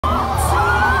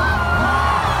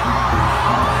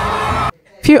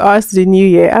few hours to the new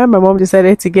year, and my mom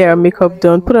decided to get her makeup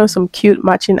done, put on some cute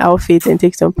matching outfits, and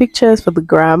take some pictures for the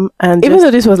gram. And even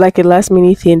though this was like a last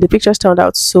minute thing, the pictures turned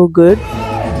out so good.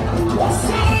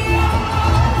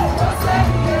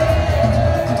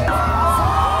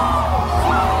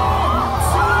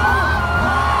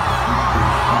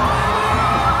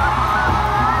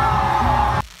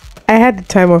 I had the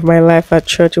time of my life at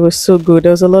church. It was so good.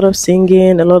 There was a lot of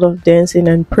singing, a lot of dancing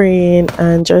and praying,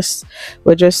 and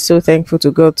we're just so thankful to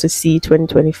God to see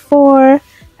 2024.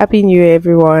 Happy New Year,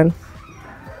 everyone.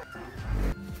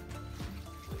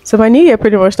 So my new year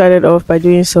pretty much started off by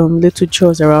doing some little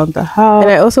chores around the house,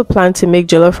 and I also planned to make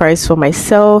jollof rice for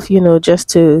myself, you know, just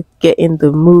to get in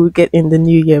the mood, get in the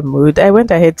new year mood. I went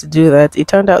ahead to do that. It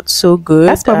turned out so good.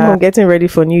 That's my mom getting ready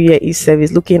for New Year Eve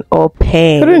service, looking all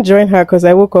pain. Couldn't join her because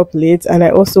I woke up late, and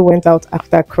I also went out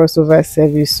after crossover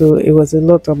service, so it was a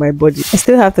lot on my body. I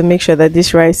still have to make sure that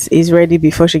this rice is ready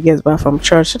before she gets back from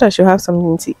church, so that she'll have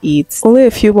something to eat. Only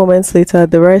a few moments later,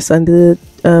 the rice and the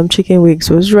chicken wings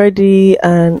was ready,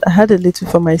 and I had a little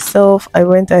for myself. I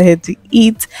went ahead to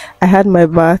eat. I had my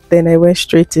bath, then I went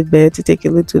straight to bed to take a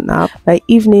little nap. By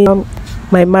evening,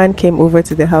 my man came over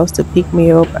to the house to pick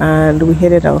me up, and we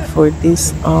headed out for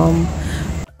this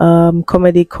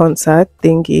comedy concert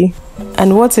thingy.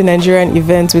 And what's a Nigerian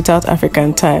event without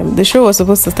African time? The show was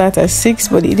supposed to start at 6,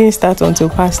 but it didn't start until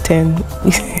past 10.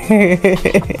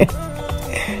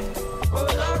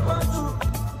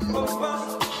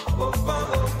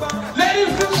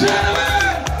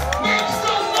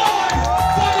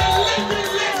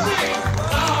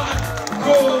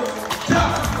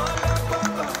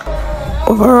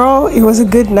 Overall, it was a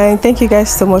good night. Thank you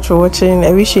guys so much for watching.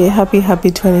 I wish you a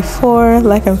happy 24.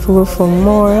 Like and follow for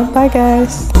more. Bye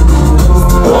guys.